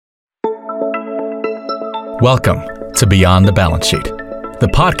Welcome to Beyond the Balance Sheet, the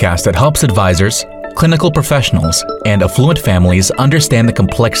podcast that helps advisors, clinical professionals, and affluent families understand the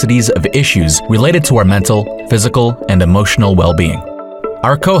complexities of issues related to our mental, physical, and emotional well-being.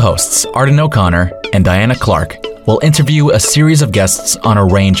 Our co-hosts, Arden O'Connor and Diana Clark, will interview a series of guests on a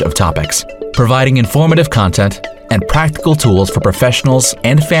range of topics, providing informative content and practical tools for professionals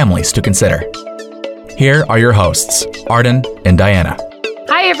and families to consider. Here are your hosts, Arden and Diana.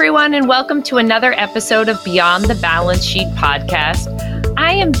 Hi, everyone, and welcome to another episode of Beyond the Balance Sheet podcast.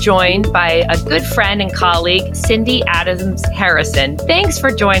 I am joined by a good friend and colleague, Cindy Adams Harrison. Thanks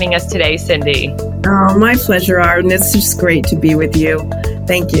for joining us today, Cindy. Oh, my pleasure, Arden. It's just great to be with you.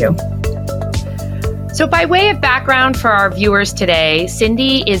 Thank you. So by way of background for our viewers today,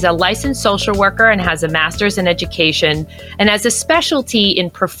 Cindy is a licensed social worker and has a master's in education and has a specialty in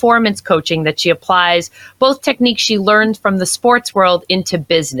performance coaching that she applies both techniques she learned from the sports world into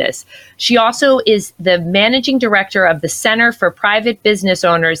business. She also is the managing director of the Center for Private Business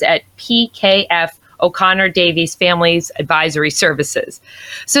Owners at PKF O'Connor Davies Families Advisory Services.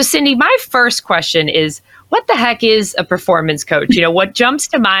 So Cindy, my first question is, what the heck is a performance coach? You know, what jumps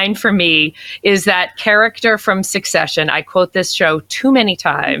to mind for me is that character from Succession. I quote this show too many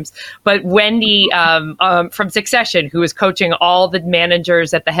times, but Wendy from Succession, who is coaching all the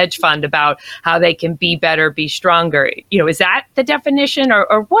managers at the hedge fund about how they can be better, be stronger. You know, is that the definition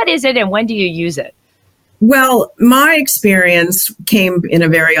or what is it and when do you use it? Well, my experience came in a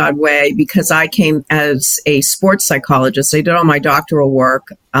very odd way because I came as a sports psychologist. I did all my doctoral work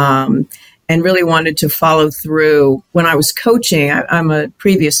and really wanted to follow through. When I was coaching, I'm a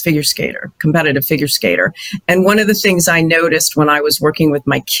previous figure skater, competitive figure skater. And one of the things I noticed when I was working with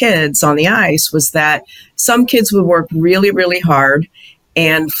my kids on the ice was that some kids would work really, really hard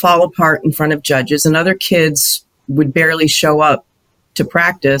and fall apart in front of judges, and other kids would barely show up to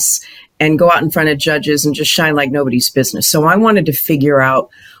practice and go out in front of judges and just shine like nobody's business. So I wanted to figure out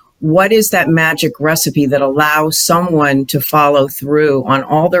what is that magic recipe that allows someone to follow through on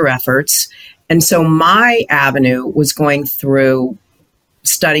all their efforts. And so my avenue was going through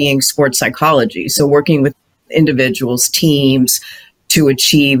studying sports psychology. So working with individuals, teams to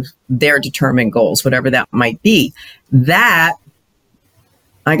achieve their determined goals, whatever that might be. That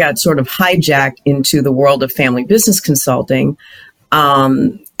I got sort of hijacked into the world of family business consulting.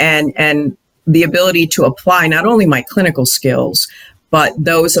 And the ability to apply not only my clinical skills, but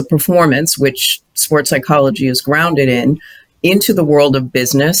those of performance, which sports psychology is grounded in, into the world of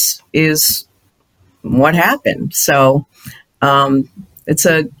business is what happened. So it's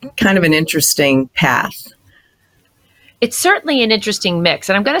a kind of an interesting path. It's certainly an interesting mix.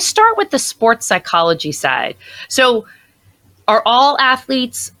 And I'm going to start with the sports psychology side. So are all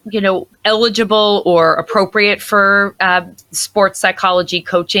athletes, eligible or appropriate for sports psychology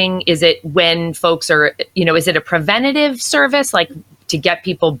coaching? Is it when folks are, is it a preventative service, like to get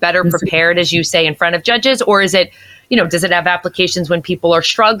people better prepared, as you say, in front of judges? Or is it, does it have applications when people are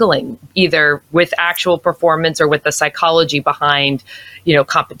struggling either with actual performance or with the psychology behind,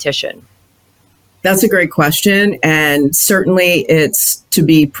 competition? That's a great question. And certainly it's to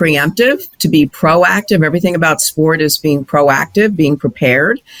be preemptive, to be proactive. Everything about sport is being proactive, being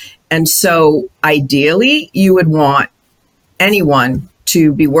prepared. And so ideally, you would want anyone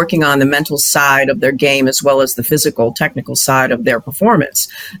to be working on the mental side of their game as well as the physical, technical side of their performance.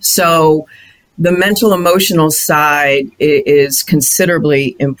 So the mental, emotional side is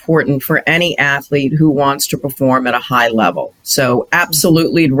considerably important for any athlete who wants to perform at a high level. So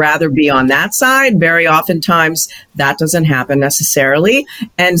absolutely, I'd rather be on that side. Very oftentimes that doesn't happen necessarily.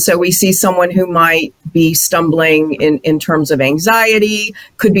 And so we see someone who might be stumbling in terms of anxiety,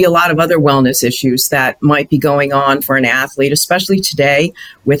 could be a lot of other wellness issues that might be going on for an athlete, especially today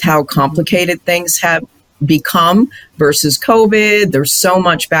with how complicated things have become versus COVID. There's so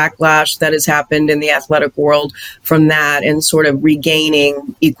much backlash that has happened in the athletic world from that and sort of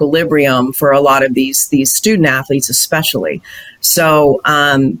regaining equilibrium for a lot of these student athletes, especially. So,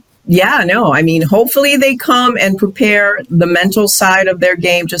 hopefully they come and prepare the mental side of their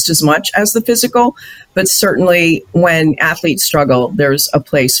game just as much as the physical. But certainly when athletes struggle, there's a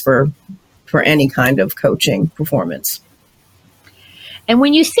place for any kind of coaching performance. And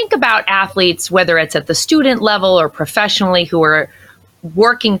when you think about athletes, whether it's at the student level or professionally, who are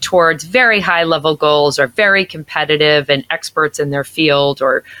working towards very high level goals or very competitive and experts in their field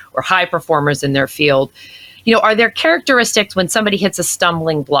or high performers in their field, are there characteristics when somebody hits a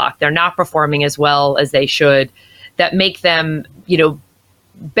stumbling block, they're not performing as well as they should, that make them,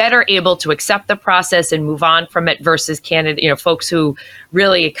 better able to accept the process and move on from it versus folks who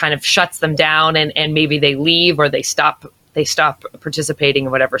really it kind of shuts them down and maybe they leave or they stop participating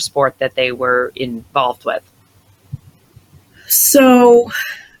in whatever sport that they were involved with? So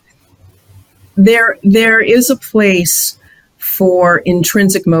there is a place for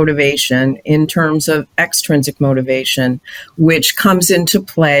intrinsic motivation in terms of extrinsic motivation, which comes into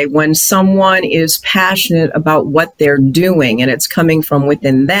play when someone is passionate about what they're doing and it's coming from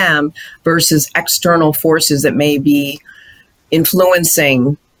within them versus external forces that may be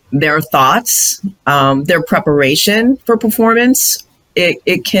influencing their thoughts, their preparation for performance.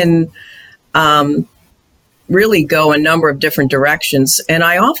 It can really go a number of different directions. And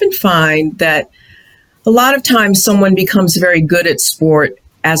I often find that a lot of times someone becomes very good at sport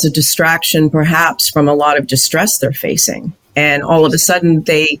as a distraction, perhaps from a lot of distress they're facing. And all of a sudden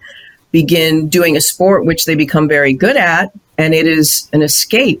they begin doing a sport which they become very good at, and it is an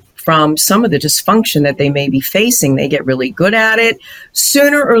escape from some of the dysfunction that they may be facing. They get really good at it.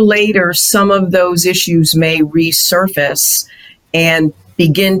 Sooner or later, some of those issues may resurface and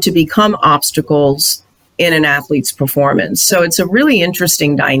begin to become obstacles in an athlete's performance. So it's a really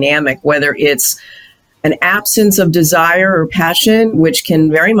interesting dynamic, whether it's an absence of desire or passion, which can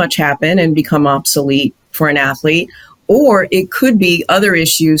very much happen and become obsolete for an athlete, or it could be other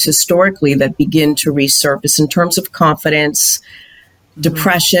issues historically that begin to resurface in terms of confidence,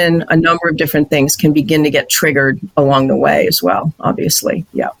 depression. A number of different things can begin to get triggered along the way as well, obviously.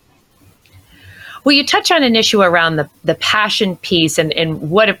 Yeah. Well, you touch on an issue around the passion piece, and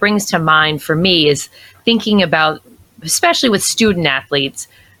what it brings to mind for me is thinking about, especially with student athletes,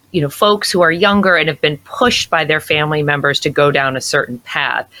 folks who are younger and have been pushed by their family members to go down a certain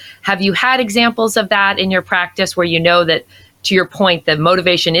path. Have you had examples of that in your practice where you know that, to your point, the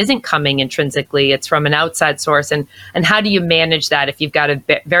motivation isn't coming intrinsically, it's from an outside source? And how do you manage that if you've got a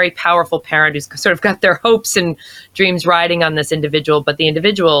very powerful parent who's sort of got their hopes and dreams riding on this individual, but the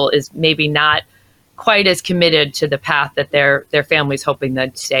individual is maybe not quite as committed to the path that their family's hoping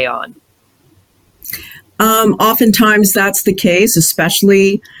they'd stay on? Oftentimes that's the case,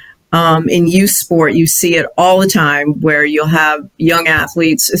 especially in youth sport. You see it all the time where you'll have young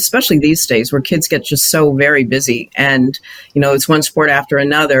athletes, especially these days, where kids get just so very busy and, it's one sport after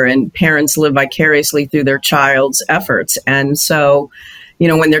another, and parents live vicariously through their child's efforts. And so,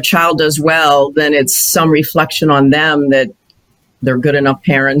 when their child does well, then it's some reflection on them that they're good enough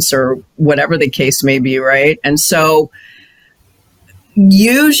parents or whatever the case may be, right? And so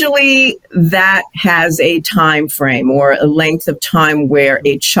usually that has a time frame or a length of time where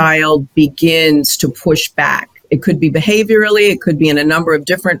a child begins to push back. It could be behaviorally, it could be in a number of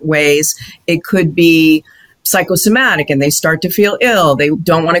different ways. It could be psychosomatic and they start to feel ill. They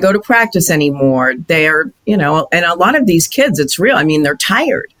don't want to go to practice anymore. They're, and a lot of these kids, it's real. I mean, they're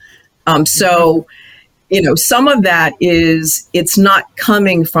tired. Some of that it's not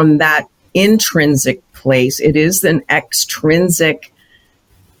coming from that intrinsic place. It is an extrinsic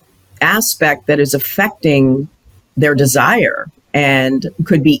aspect that is affecting their desire, and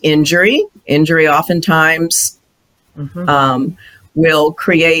could be injury. Injury oftentimes will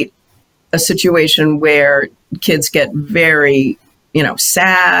create a situation where kids get very,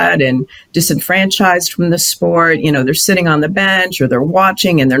 sad and disenfranchised from the sport. They're sitting on the bench or they're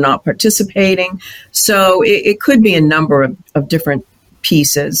watching and they're not participating. So it could be a number of different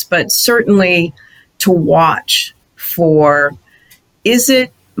pieces, but certainly to watch for, is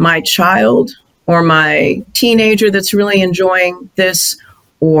it my child or my teenager that's really enjoying this,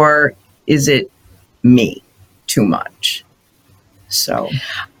 or is it me too much? So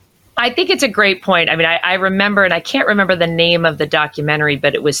I think it's a great point. I mean, I remember, and I can't remember the name of the documentary,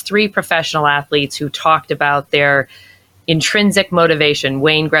 but it was 3 professional athletes who talked about their intrinsic motivation.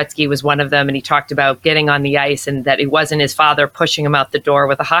 Wayne Gretzky was one of them, and he talked about getting on the ice and that it wasn't his father pushing him out the door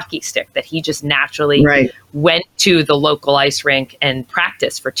with a hockey stick, that he just naturally went to the local ice rink and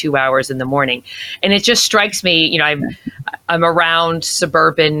practiced for 2 hours in the morning. And it just strikes me, I'm around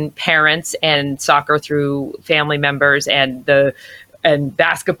suburban parents and soccer through family members and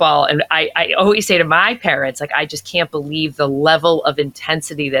basketball. And I always say to my parents, I just can't believe the level of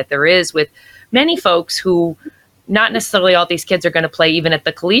intensity that there is with many folks who, not necessarily all these kids are going to play even at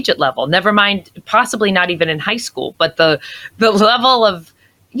the collegiate level, never mind, possibly not even in high school, but the level of,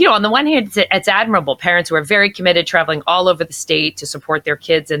 on the one hand, it's admirable. Parents who are very committed, traveling all over the state to support their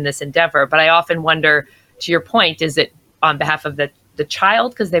kids in this endeavor. But I often wonder, to your point, is it on behalf of the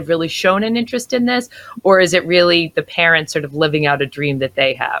child because they've really shown an interest in this, or is it really the parents sort of living out a dream that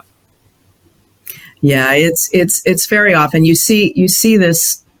they have? Yeah, it's very often you see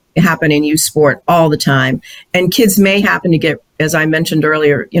this happen in youth sport all the time, and kids may happen to get, as I mentioned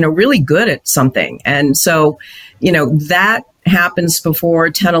earlier, really good at something, and so that happens before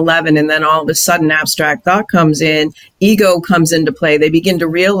 10, 11, and then all of a sudden abstract thought comes in, ego comes into play. They begin to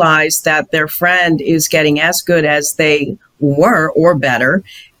realize that their friend is getting as good as they were or better.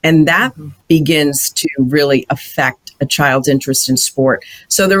 And that begins to really affect a child's interest in sport.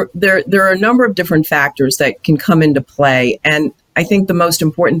 So there are a number of different factors that can come into play. And I think the most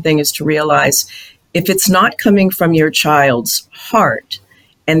important thing is to realize if it's not coming from your child's heart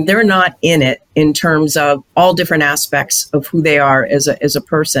and they're not in it in terms of all different aspects of who they are as a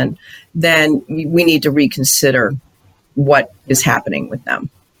person, then we need to reconsider what is happening with them.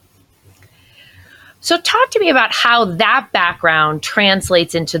 So talk to me about how that background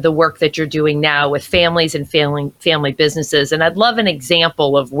translates into the work that you're doing now with families and family businesses. And I'd love an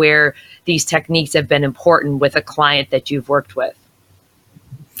example of where these techniques have been important with a client that you've worked with.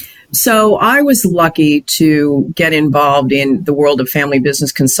 So I was lucky to get involved in the world of family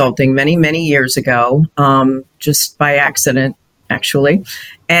business consulting many, many years ago, just by accident, actually.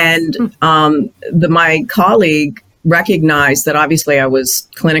 And my colleague recognized that obviously I was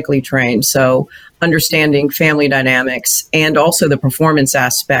clinically trained. So understanding family dynamics and also the performance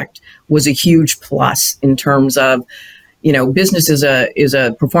aspect was a huge plus in terms of, business is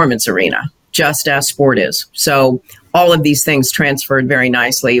a performance arena, just as sport is. So all of these things transferred very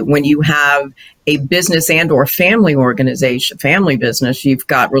nicely. When you have a business and or family organization, family business, you've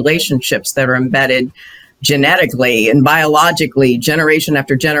got relationships that are embedded genetically and biologically, generation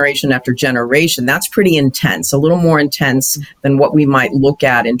after generation after generation. That's pretty intense, a little more intense than what we might look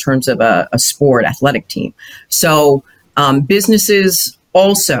at in terms of a sport athletic team. So businesses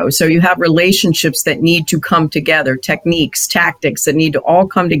also, so you have relationships that need to come together, techniques, tactics that need to all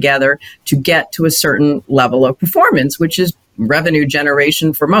come together to get to a certain level of performance, which is revenue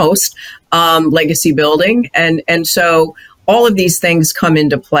generation for most, legacy building. And so all of these things come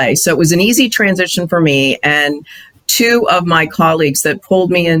into play. So it was an easy transition for me. And two of my colleagues that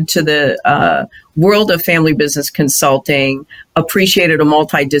pulled me into the world of family business consulting appreciated a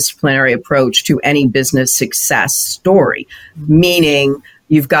multidisciplinary approach to any business success story, meaning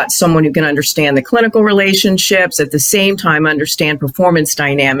you've got someone who can understand the clinical relationships, at the same time understand performance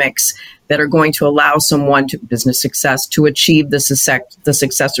dynamics that are going to allow someone to business success to achieve the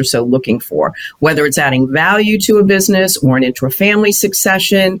success they're so looking for, whether it's adding value to a business or an intra-family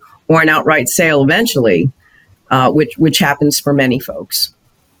succession or an outright sale eventually, which happens for many folks.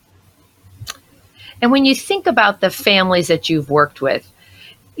 And when you think about the families that you've worked with,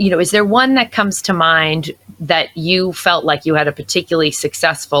 is there one that comes to mind that you felt like you had a particularly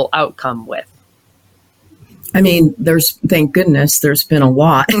successful outcome with? I mean, thank goodness, there's been a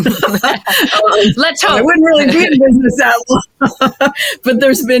lot. Let's hope. I wouldn't really be in business that long, but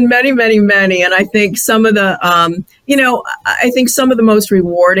there's been many, many, many. And I think some of the, I think some of the most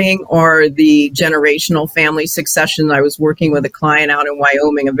rewarding are the generational family succession. I was working with a client out in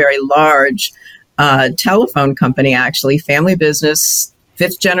Wyoming, a very large telephone company, actually, family business,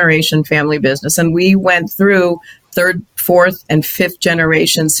 5th generation family business. And we went through 3rd, 4th, and 5th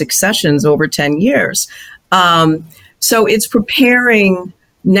generation successions over 10 years. So it's preparing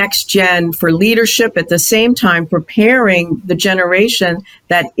next gen for leadership, at the same time preparing the generation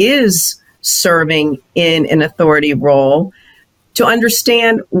that is serving in an authority role to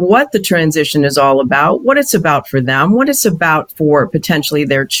understand what the transition is all about, what it's about for them, what it's about for potentially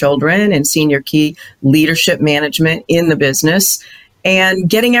their children and senior key leadership management in the business, and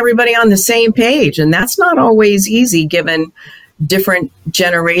getting everybody on the same page. And that's not always easy given different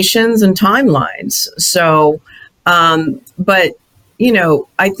generations and timelines. So, but,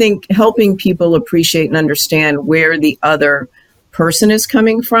 I think helping people appreciate and understand where the other person is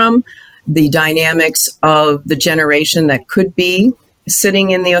coming from, the dynamics of the generation that could be sitting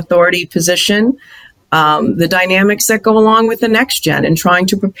in the authority position, the dynamics that go along with the next gen and trying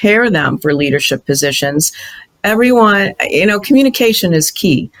to prepare them for leadership positions. Everyone, communication is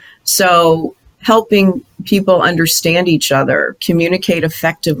key. So helping people understand each other, communicate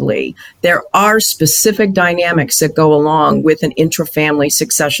effectively. There are specific dynamics that go along with an intra-family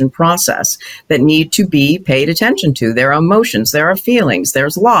succession process that need to be paid attention to. There are emotions, there are feelings,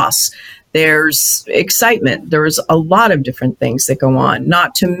 there's loss, there's excitement. There's a lot of different things that go on,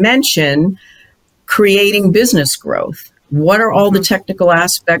 not to mention creating business growth. What are all the technical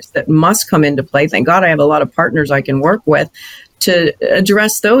aspects that must come into play? Thank God I have a lot of partners I can work with to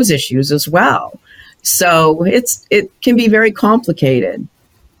address those issues as well. So it can be very complicated.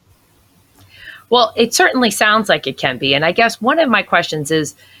 Well, it certainly sounds like it can be. And I guess one of my questions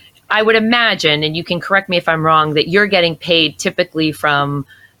is, I would imagine, and you can correct me if I'm wrong, that you're getting paid typically from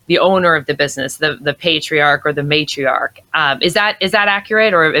the owner of the business, the patriarch or the matriarch. Is that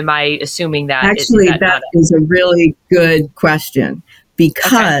accurate, or am I assuming that? Actually, that is a really good question,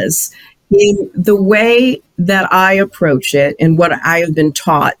 because In the way that I approach it and what I have been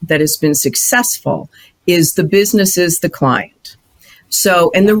taught that has been successful is the business is the client.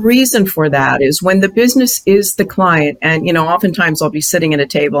 So, and the reason for that is when the business is the client, and, oftentimes I'll be sitting at a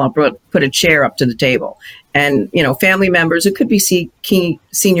table, I'll put a chair up to the table, and, family members, it could be key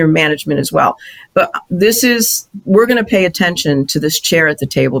senior management as well. But we're going to pay attention to this chair at the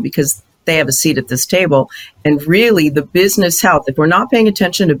table because they have a seat at this table. And really the business health, if we're not paying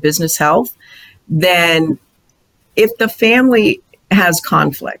attention to business health, then if the family has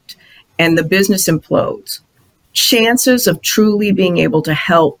conflict and the business implodes, chances of truly being able to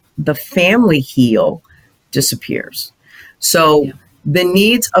help the family heal disappears. So the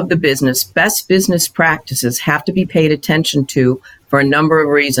needs of the business, best business practices have to be paid attention to for a number of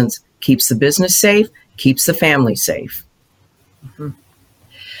reasons. Keeps the business safe, keeps the family safe. Mm-hmm.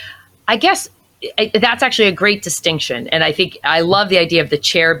 I guess that's actually a great distinction. And I think I love the idea of the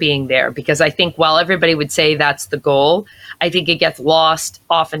chair being there, because I think while everybody would say that's the goal, I think it gets lost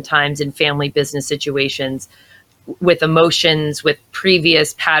oftentimes in family business situations with emotions, with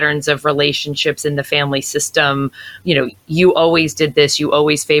previous patterns of relationships in the family system. You always did this, you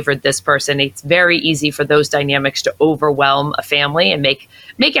always favored this person. It's very easy for those dynamics to overwhelm a family and make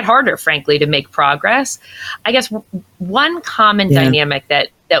it harder, frankly, to make progress. I guess one common dynamic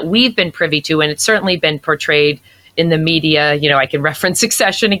that we've been privy to, and it's certainly been portrayed in the media, I can reference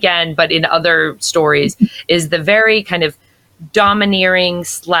Succession again, but in other stories, is the very kind of domineering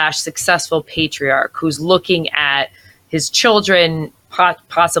 / successful patriarch who's looking at his children,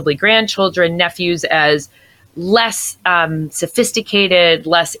 possibly grandchildren, nephews, as less sophisticated,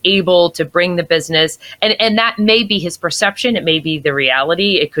 less able to bring the business. And that may be his perception. It may be the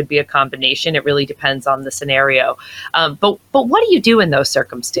reality. It could be a combination. It really depends on the scenario. But what do you do in those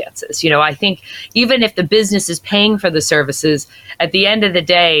circumstances? I think even if the business is paying for the services, at the end of the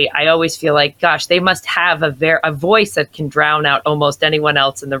day, I always feel like, gosh, they must have a voice that can drown out almost anyone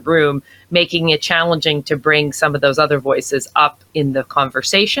else in the room, making it challenging to bring some of those other voices up in the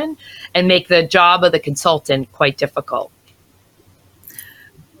conversation and make the job of the consultant quite difficult.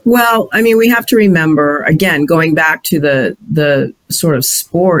 Well, we have to remember, again, going back to the sort of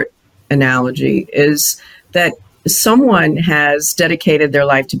sport analogy, is that someone has dedicated their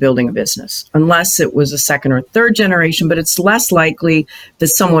life to building a business, unless it was a second or third generation, but it's less likely that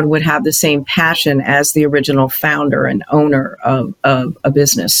someone would have the same passion as the original founder and owner of a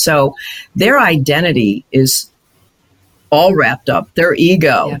business. So their identity is all wrapped up. Their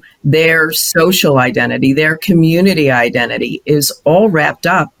ego, their social identity, their community identity is all wrapped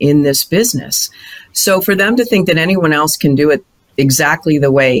up in this business. So for them to think that anyone else can do it exactly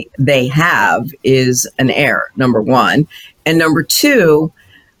the way they have is an error, number one. And number two,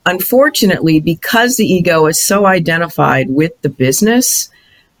 unfortunately, because the ego is so identified with the business,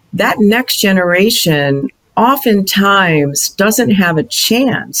 that next generation oftentimes doesn't have a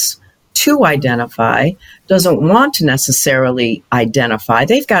chance to identify, doesn't want to necessarily identify.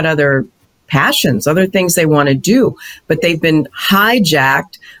 They've got other passions, other things they want to do, but they've been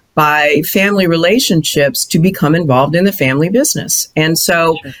hijacked by family relationships to become involved in the family business. And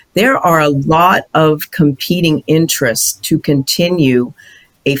so there are a lot of competing interests to continue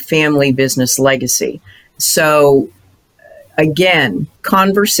a family business legacy. So again,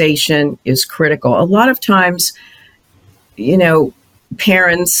 conversation is critical. A lot of times,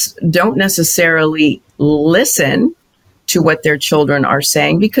 parents don't necessarily listen to what their children are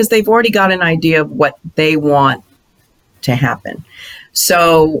saying because they've already got an idea of what they want to happen.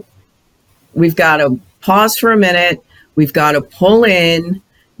 So we've got to pause for a minute. We've got to pull in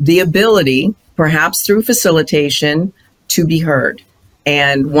the ability, perhaps through facilitation, to be heard.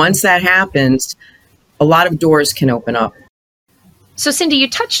 And once that happens, a lot of doors can open up. So Cindy, you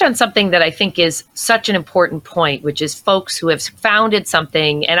touched on something that I think is such an important point, which is folks who have founded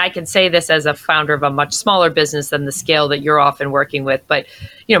something. And I can say this as a founder of a much smaller business than the scale that you're often working with. But,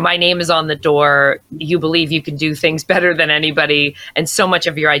 my name is on the door. You believe you can do things better than anybody. And so much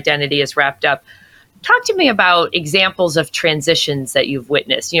of your identity is wrapped up. Talk to me about examples of transitions that you've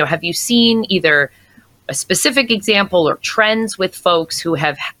witnessed. Have you seen either a specific example or trends with folks who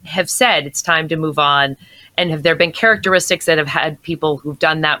have said it's time to move on? And have there been characteristics that have had people who've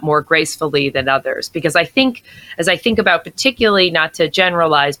done that more gracefully than others? Because I think, as I think about particularly, not to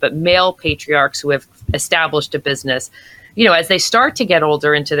generalize, but male patriarchs who have established a business, as they start to get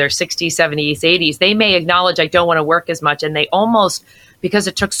older into their 60s, 70s, 80s, they may acknowledge, I don't want to work as much. And they almost, because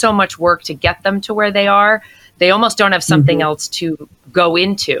it took so much work to get them to where they are, they almost don't have something else to go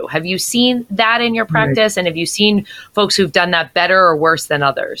into. Have you seen that in your practice? Right. And have you seen folks who've done that better or worse than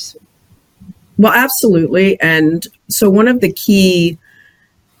others? Well, absolutely. And so one of the key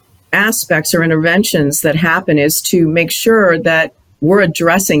aspects or interventions that happen is to make sure that we're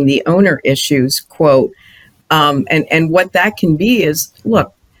addressing the owner issues, quote. And what that can be is,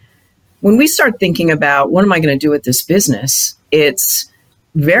 look, when we start thinking about what am I going to do with this business, it's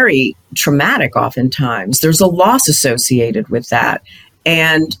very traumatic oftentimes. There's a loss associated with that.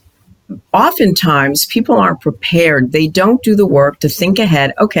 And oftentimes people aren't prepared. They don't do the work to think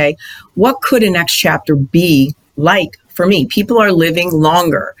ahead. Okay, what could a next chapter be like for me? People are living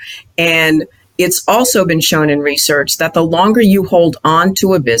longer. And it's also been shown in research that the longer you hold on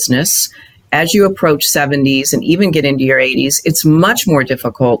to a business, as you approach 70s and even get into your 80s, it's much more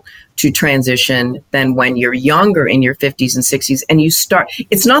difficult to transition than when you're younger in your 50s and 60s. And you start,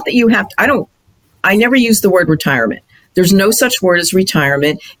 it's not that you have to, I never use the word retirement. There's no such word as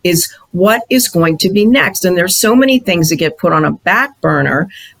retirement. Is what is going to be next. And there's so many things that get put on a back burner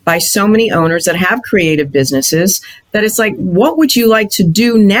by so many owners that have creative businesses that it's like, what would you like to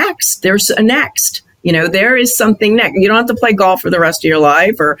do next? There's a next. There is something next. You don't have to play golf for the rest of your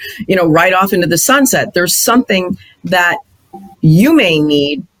life or, right off into the sunset. There's something that you may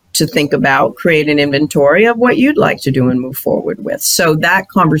need to think about, create an inventory of what you'd like to do and move forward with. So that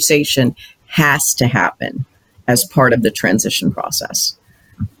conversation has to happen as part of the transition process.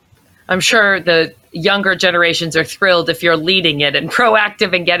 I'm sure the younger generations are thrilled if you're leading it and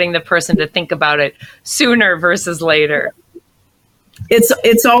proactive in getting the person to think about it sooner versus later.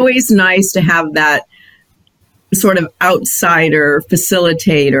 It's always nice to have that sort of outsider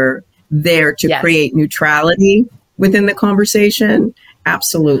facilitator there to create neutrality within the conversation.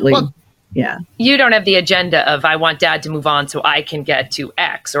 Absolutely. Well, yeah. You don't have the agenda of I want dad to move on so I can get to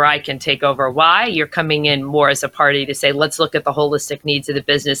X or I can take over Y. You're coming in more as a party to say, let's look at the holistic needs of the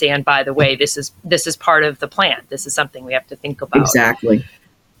business. And by the way, this is part of the plan. This is something we have to think about. Exactly.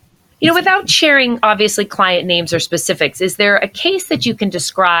 Without sharing, obviously, client names or specifics, is there a case that you can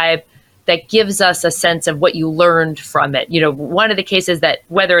describe that gives us a sense of what you learned from it? One of the cases that,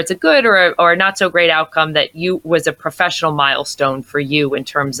 whether it's a good or a not so great outcome, that was a professional milestone for you in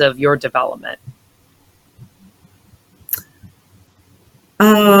terms of your development.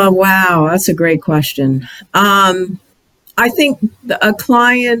 Wow, that's a great question. I think a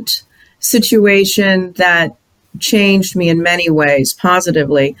client situation that changed me in many ways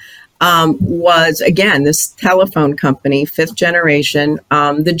positively was, again, this telephone company, fifth generation.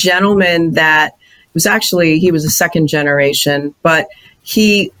 The gentleman that was he was a second generation, but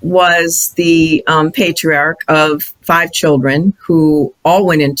he was the patriarch of 5 children who all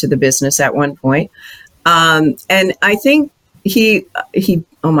went into the business at one point. And I think he,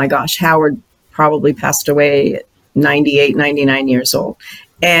 oh my gosh, Howard probably passed away at 98, 99 years old.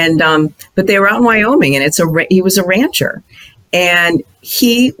 And, but they were out in Wyoming, and he was a rancher. And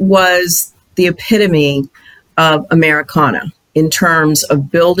he was the epitome of Americana in terms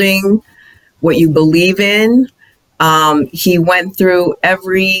of building what you believe in. He went through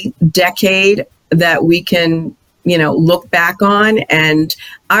every decade that we can, look back on. And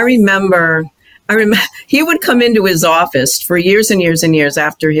I remember he would come into his office for years and years and years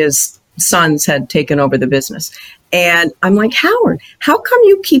after his sons had taken over the business. And I'm like, Howard, how come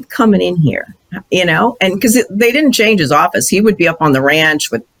you keep coming in here? And because they didn't change his office. He would be up on the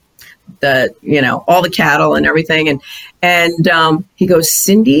ranch with the, all the cattle and everything. And he goes,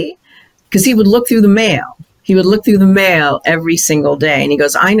 Cindy, because he would look through the mail. He would look through the mail every single day. And he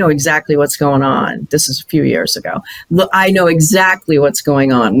goes, I know exactly what's going on. This is a few years ago. Look, I know exactly what's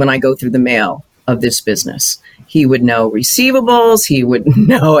going on when I go through the mail of this business. He would know receivables. He would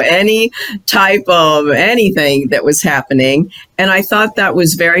know any type of anything that was happening. And I thought that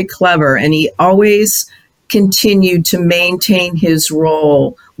was very clever. And he always continued to maintain his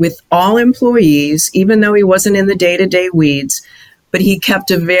role with all employees, even though he wasn't in the day-to-day weeds. But he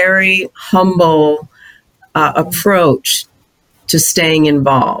kept a very humble approach to staying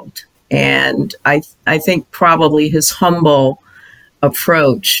involved. And I think probably his humble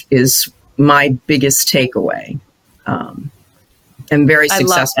approach is my biggest takeaway. And very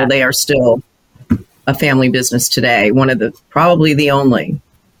successful. They are still a family business today. One of probably the only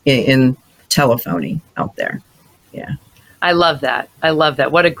in telephony out there. Yeah. I love that.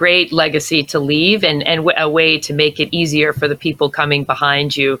 What a great legacy to leave and a way to make it easier for the people coming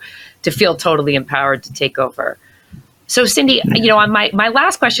behind you to feel totally empowered to take over. So Cindy, my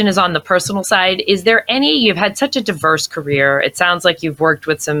last question is on the personal side. Is there you've had such a diverse career. It sounds like you've worked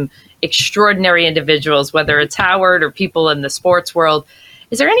with some extraordinary individuals, whether it's Howard or people in the sports world.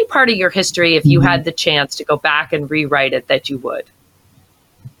 Is there any part of your history, if you had the chance to go back and rewrite it, that you would?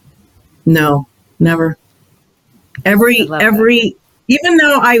 No, never. Every Even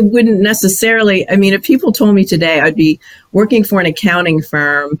though I wouldn't necessarily, I mean, if people told me today I'd be working for an accounting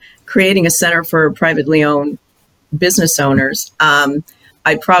firm, creating a center for privately owned business owners,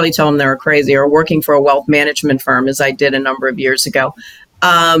 I'd probably tell them they were crazy, or working for a wealth management firm, as I did a number of years ago.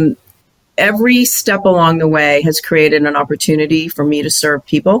 Every step along the way has created an opportunity for me to serve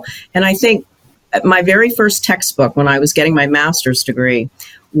people. And I think my very first textbook when I was getting my master's degree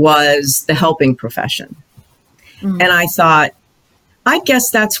was The Helping Profession. Mm-hmm. And I thought, I guess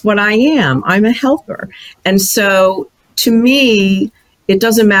that's what I am. I'm a helper. And so to me, it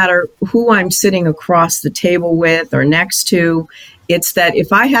doesn't matter who I'm sitting across the table with or next to. It's that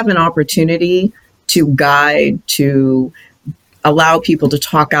if I have an opportunity to guide, to allow people to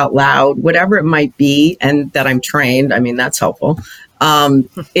talk out loud, whatever it might be, and that I'm trained, I mean, that's helpful.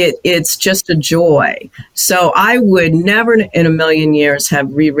 It's just a joy. So I would never in a million years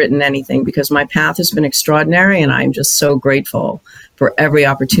have rewritten anything, because my path has been extraordinary, and I'm just so grateful for every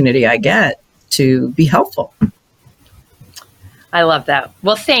opportunity I get to be helpful. I love that.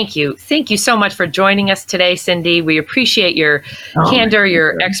 Well, thank you. Thank you so much for joining us today, Cindy. We appreciate your candor,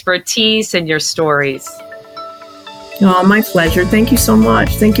 your expertise, and your stories. Oh, my pleasure. Thank you so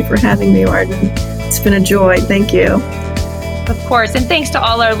much. Thank you for having me, Arden. It's been a joy. Thank you. Of course. And thanks to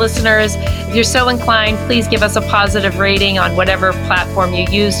all our listeners. If you're so inclined, please give us a positive rating on whatever platform you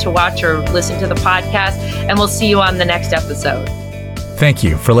use to watch or listen to the podcast. And we'll see you on the next episode. Thank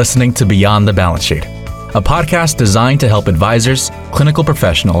you for listening to Beyond the Balance Sheet, a podcast designed to help advisors, clinical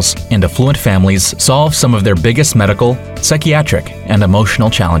professionals, and affluent families solve some of their biggest medical, psychiatric, and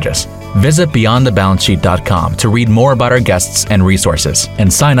emotional challenges. Visit beyondthebalancesheet.com to read more about our guests and resources,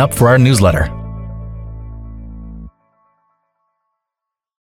 and sign up for our newsletter.